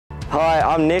Hi,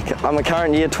 I'm Nick. I'm a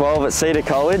current Year 12 at SEDA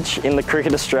College in the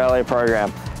Cricket Australia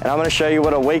program, and I'm going to show you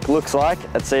what a week looks like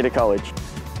at SEDA College.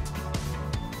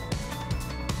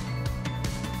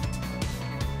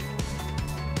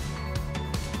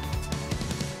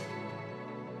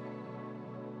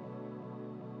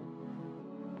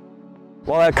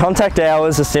 While our contact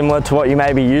hours are similar to what you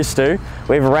may be used to,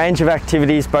 we have a range of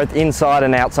activities both inside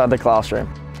and outside the classroom.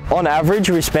 On average,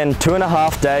 we spend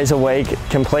 2.5 days a week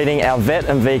completing our VET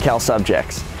and VCAL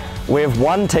subjects. We have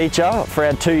one teacher for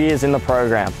our 2 years in the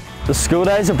program. The school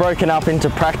days are broken up into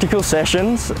practical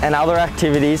sessions and other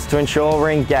activities to ensure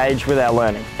we're engaged with our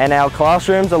learning. And our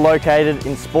classrooms are located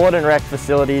in sport and rec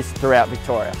facilities throughout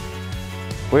Victoria.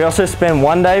 We also spend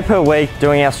 1 day per week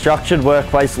doing our structured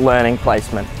workplace learning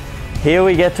placement. Here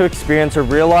we get to experience a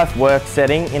real-life work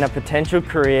setting in a potential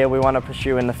career we want to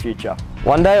pursue in the future.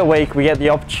 1 day a week we get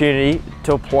the opportunity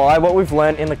to apply what we've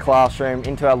learned in the classroom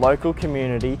into our local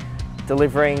community,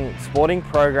 delivering sporting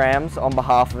programs on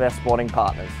behalf of our sporting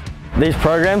partners. These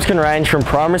programs can range from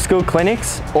primary school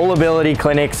clinics, all ability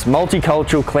clinics,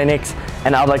 multicultural clinics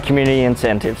and other community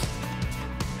incentives.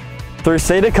 Through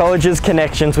SEDA College's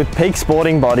connections with peak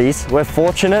sporting bodies, we're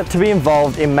fortunate to be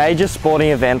involved in major sporting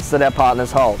events that our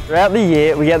partners hold. Throughout the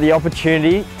year, we get the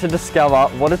opportunity to discover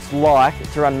what it's like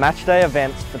to run matchday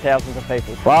events for thousands of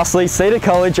people. Lastly, SEDA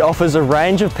College offers a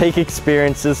range of peak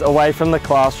experiences away from the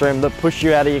classroom that push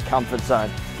you out of your comfort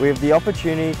zone. We have the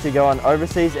opportunity to go on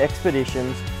overseas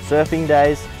expeditions, surfing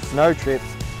days, snow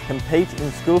trips, compete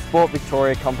in School Sport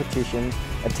Victoria competitions,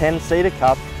 attend SEDA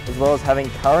Cup, as well as having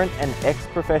current and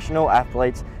ex-professional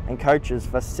athletes and coaches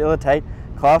facilitate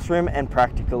classroom and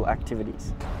practical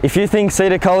activities. If you think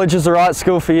SEDA College is the right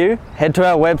school for you, head to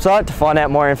our website to find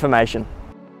out more information.